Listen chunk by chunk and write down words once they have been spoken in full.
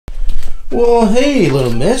Well, hey,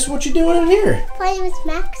 little miss, what you doing in here? Playing with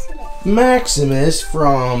Maximus. Maximus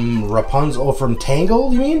from Rapunzel, oh, from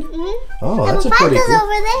Tangled, you mean? Mm-hmm. Oh, that's a pretty cool. over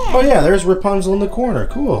there. Oh yeah, there's Rapunzel in the corner.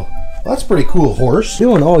 Cool. Well, that's pretty cool, horse.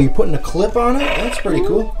 Oh, you putting a clip on it? That's pretty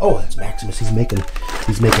cool. Oh, that's Maximus. He's making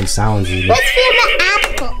sounds. Let's give him an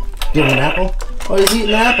apple. Give him an apple? Oh, he's eating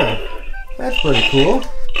an apple. That's pretty cool.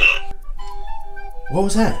 What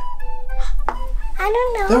was that? I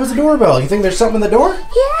don't know. That was the doorbell. You think there's something in the door?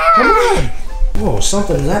 Yeah. Come on. Whoa,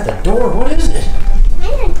 something's at the door. What is it? I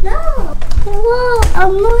don't know. Whoa, a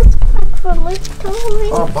moose box from Moose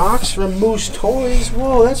Toys. A box from Moose Toys.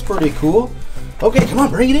 Whoa, that's pretty cool. Okay, come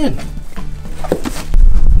on, bring it in.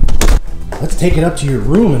 Let's take it up to your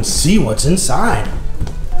room and see what's inside.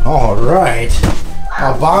 All right.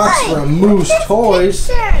 A box from Moose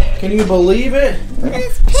Toys. Can you believe it?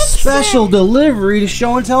 Special delivery to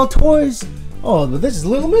Show and Tell Toys. Oh, but this is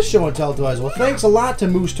Little Miss Show and Tell Toys. Well, thanks a lot to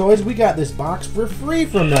Moose Toys. We got this box for free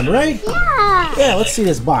from them, right? Yeah. Yeah, let's see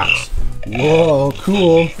this box. Whoa,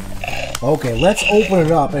 cool. Okay, let's open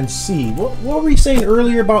it up and see. What were you saying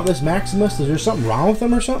earlier about this Maximus? Is there something wrong with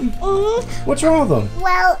him or something? Mm-hmm. What's wrong with him?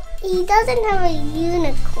 Well, he doesn't have a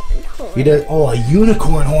unicorn horn. He does. Oh, a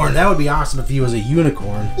unicorn horn. That would be awesome if he was a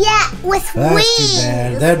unicorn. Yeah, with That's wings. too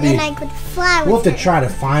bad. That'd be. And I could fly We'll with have to try to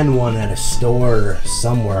find one at a store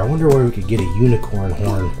somewhere. I wonder where we could get a unicorn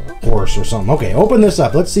horse or something. Okay, open this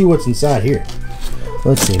up. Let's see what's inside here.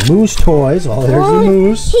 Let's see. Moose Toys. Oh, there's the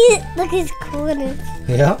moose. Look at his corners.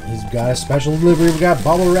 Yeah, he's got a special delivery. We got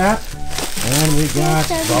bubble wrap. And we got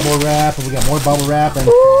bubble wrap. And we got more bubble wrap. And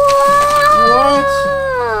Whoa!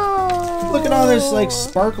 what? Look at all this like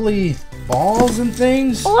sparkly balls and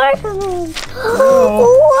things. Whoa!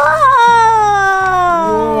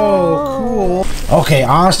 Whoa, cool. Okay,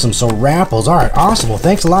 awesome. So Rapples. All right, awesome. Well,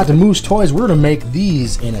 thanks a lot to Moose Toys. We're going to make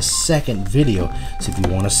these in a second video. So if you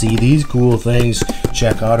want to see these cool things,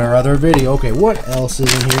 check out our other video. Okay, what else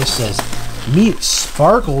is in here? It says, meet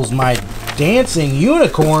Sparkles, my dancing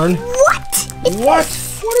unicorn. What? What?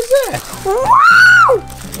 What is that? Wow!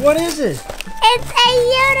 What is it? It's a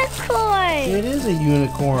unicorn. It is a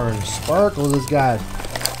unicorn. Sparkles has got,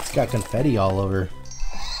 it's got confetti all over.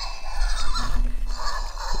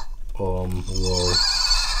 Whoa.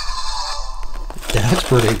 That's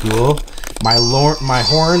pretty cool. My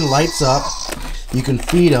horn lights up. You can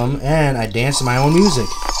feed them, and I dance to my own music.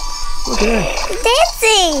 Look at that.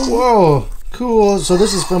 Dancing. Whoa, cool. So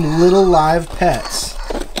this is from Little Live Pets.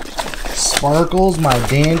 Sparkles, my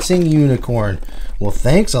dancing unicorn. Well,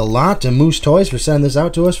 thanks a lot to Moose Toys for sending this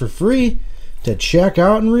out to us for free to check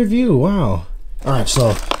out and review. Wow. All right,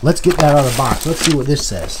 so let's get that out of the box. Let's see what this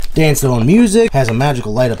says. Dance to own music, has a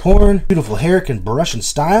magical light up horn, beautiful hair, can brush in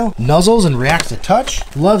style, nuzzles and reacts to touch,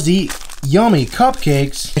 loves to eat yummy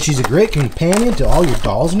cupcakes, and she's a great companion to all your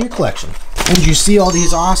dolls in your collection. And you see all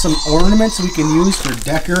these awesome ornaments we can use for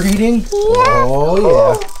decorating? Yeah. Oh,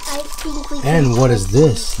 yeah. I think we And what is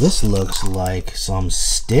this? This looks like some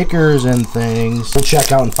stickers and things. We'll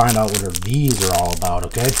check out and find out what these are all about,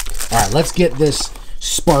 okay? All right, let's get this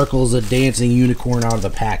Sparkles, a dancing unicorn, out of the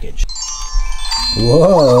package.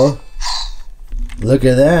 Whoa. Look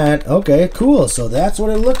at that. Okay, cool. So that's what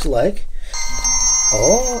it looks like.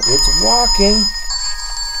 Oh, it's walking.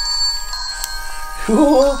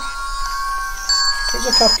 Cool. Here's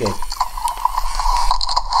a cupcake.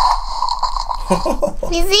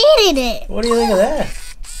 He's eating it. What do you think of that?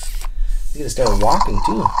 He's gonna start walking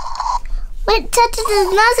too. When it touches his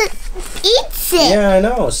nose, it eats it. Yeah, I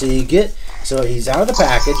know. So you get, so he's out of the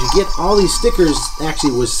package. You get all these stickers.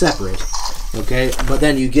 Actually, was separate. Okay, but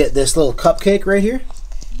then you get this little cupcake right here.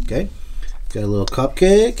 Okay, got a little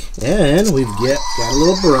cupcake, and we've got a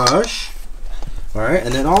little brush. All right,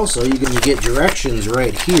 and then also you get directions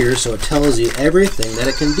right here, so it tells you everything that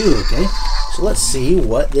it can do. Okay, so let's see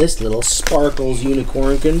what this little Sparkles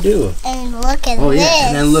unicorn can do. And look at this. Oh yeah,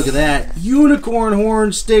 and then look at that, unicorn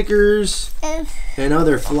horn stickers, and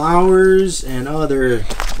other flowers, and other.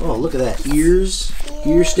 Oh, look at that, ear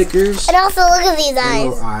stickers. And also look at these eyes.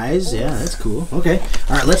 Little eyes, yeah, that's cool. Okay,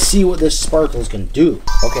 all right, let's see what this Sparkles can do.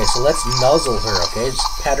 Okay, so let's nuzzle her. Okay,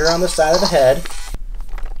 just pet her on the side of the head.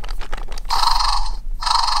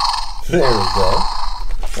 There we go.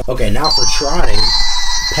 Okay, now for trotting,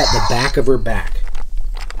 pet the back of her back.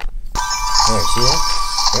 There, see that?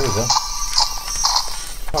 There we go.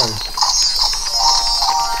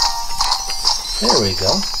 There we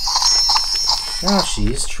go. Now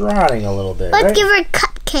she's trotting a little bit. Let's give her a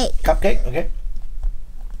cupcake. Cupcake, okay.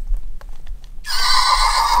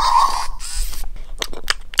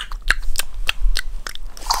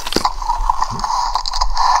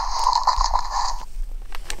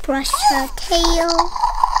 Brush her tail.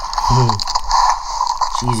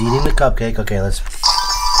 He's eating the cupcake. Okay, let's...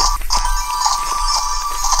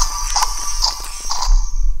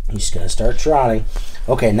 He's gonna start trotting.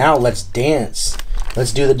 Okay, now let's dance.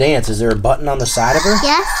 Let's do the dance. Is there a button on the side of her?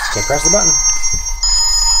 Yes. Okay, press the button.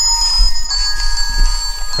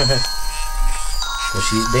 So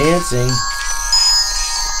she's dancing.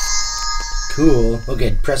 Cool.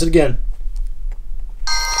 Okay, press it again.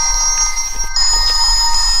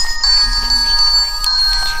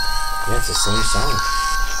 Yeah, it's the same song.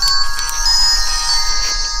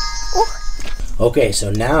 Ooh. Okay, so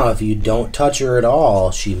now if you don't touch her at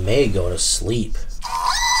all, she may go to sleep.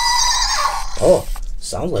 Oh,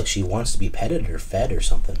 sounds like she wants to be petted or fed or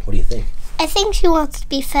something. What do you think? I think she wants to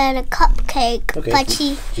be fed a cupcake, Okay, but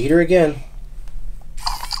she... feed her again.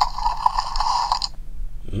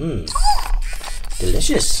 Mmm.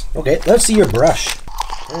 Delicious. Okay, let's see your brush.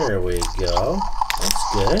 There we go. That's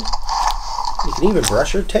good. You can even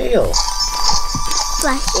brush her tail.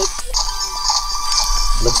 Brush it.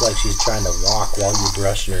 Looks like she's trying to walk while you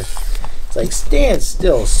brush her. It's like, stand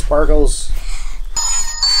still, Sparkles.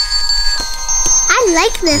 I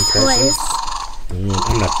like this voice. I'm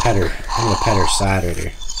gonna pet her. I'm gonna pet her side of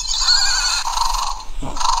her.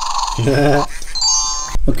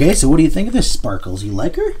 Okay, so what do you think of this, Sparkles? You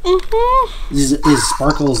like her? Mm-hmm. Is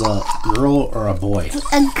Sparkles a girl or a boy?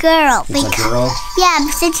 A girl. It's a girl? Yeah,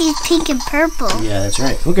 since she's pink and purple. Yeah, that's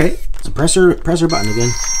right. Okay, so press her button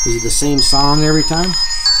again. Is it the same song every time?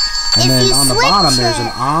 And then on the bottom, there's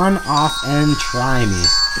an on, off, and try me.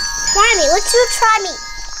 Try me. Let's do try me.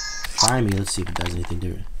 Try me. Let's see if it does anything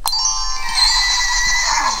different.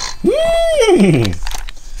 So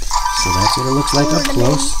that's what it looks like up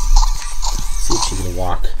close. See if she can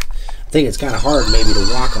walk. I think it's kind of hard maybe to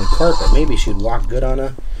walk on carpet. Maybe she'd walk good on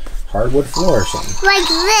a hardwood floor or something. Like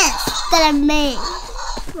this that I made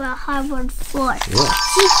for a hardwood floor. Yeah.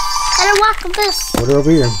 See, gotta walk on this. Put her over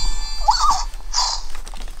here.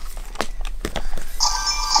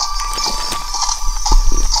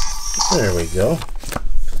 There we go.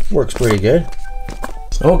 Works pretty good.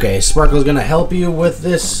 Okay, Sparkle's gonna help you with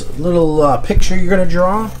this little picture you're gonna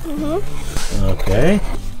draw. Okay.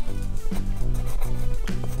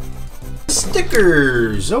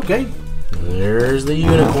 Stickers. Okay. There's the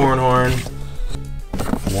unicorn horn.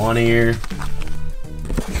 One ear.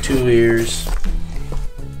 2 ears.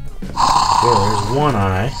 There's one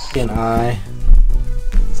eye. An eye.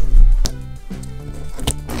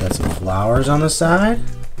 Got some flowers on the side.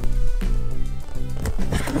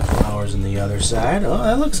 Flowers on the other side. Oh,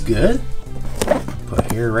 that looks good.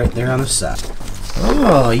 Put here right there on the side.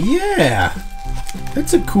 Oh, yeah.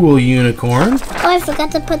 That's a cool unicorn. Oh, I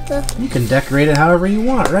forgot to put the... You can decorate it however you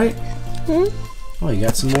want, right? Hmm? Oh, you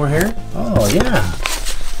got some more hair? Oh, yeah.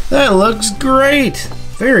 That looks great.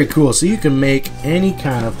 Very cool. So you can make any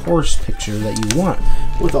kind of horse picture that you want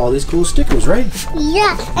with all these cool stickers, right?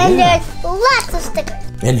 Yeah, and there's lots of stickers.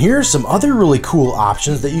 And here's some other really cool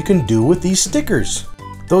options that you can do with these stickers.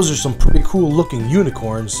 Those are some pretty cool looking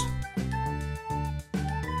unicorns.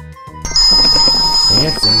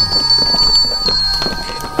 Dancing.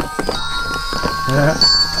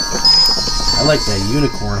 I like that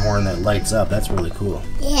unicorn horn that lights up. That's really cool.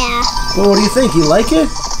 Yeah. Well, what do you think? You like it?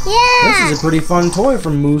 Yeah. This is a pretty fun toy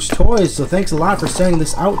from Moose Toys, so thanks a lot for sending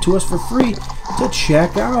this out to us for free to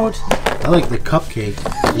check out. I like the cupcake.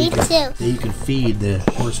 Me too. That you can feed the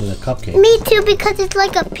horse with a cupcake. Me too, because it's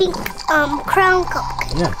like a pink crown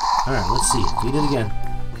cupcake. Yeah. All right, let's see. Feed it again.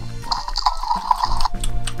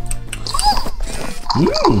 She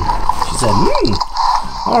said,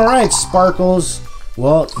 All right, Sparkles.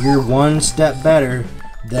 Well, you're one step better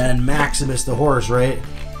than Maximus the horse, right?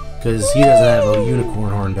 Because he doesn't have a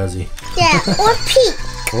unicorn horn, does he? Yeah, or pink.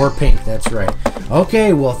 Or pink, that's right.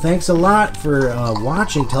 Okay, well, thanks a lot for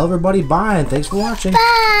watching. Tell everybody bye, and thanks for watching.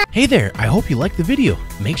 Bye. Hey there, I hope you liked the video.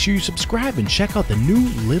 Make sure you subscribe and check out the new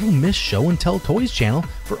Little Miss Show and Tell Toys channel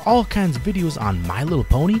for all kinds of videos on My Little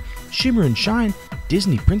Pony, Shimmer and Shine,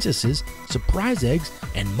 Disney Princesses, Surprise Eggs,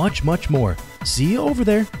 and much, much more. See you over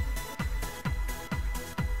there.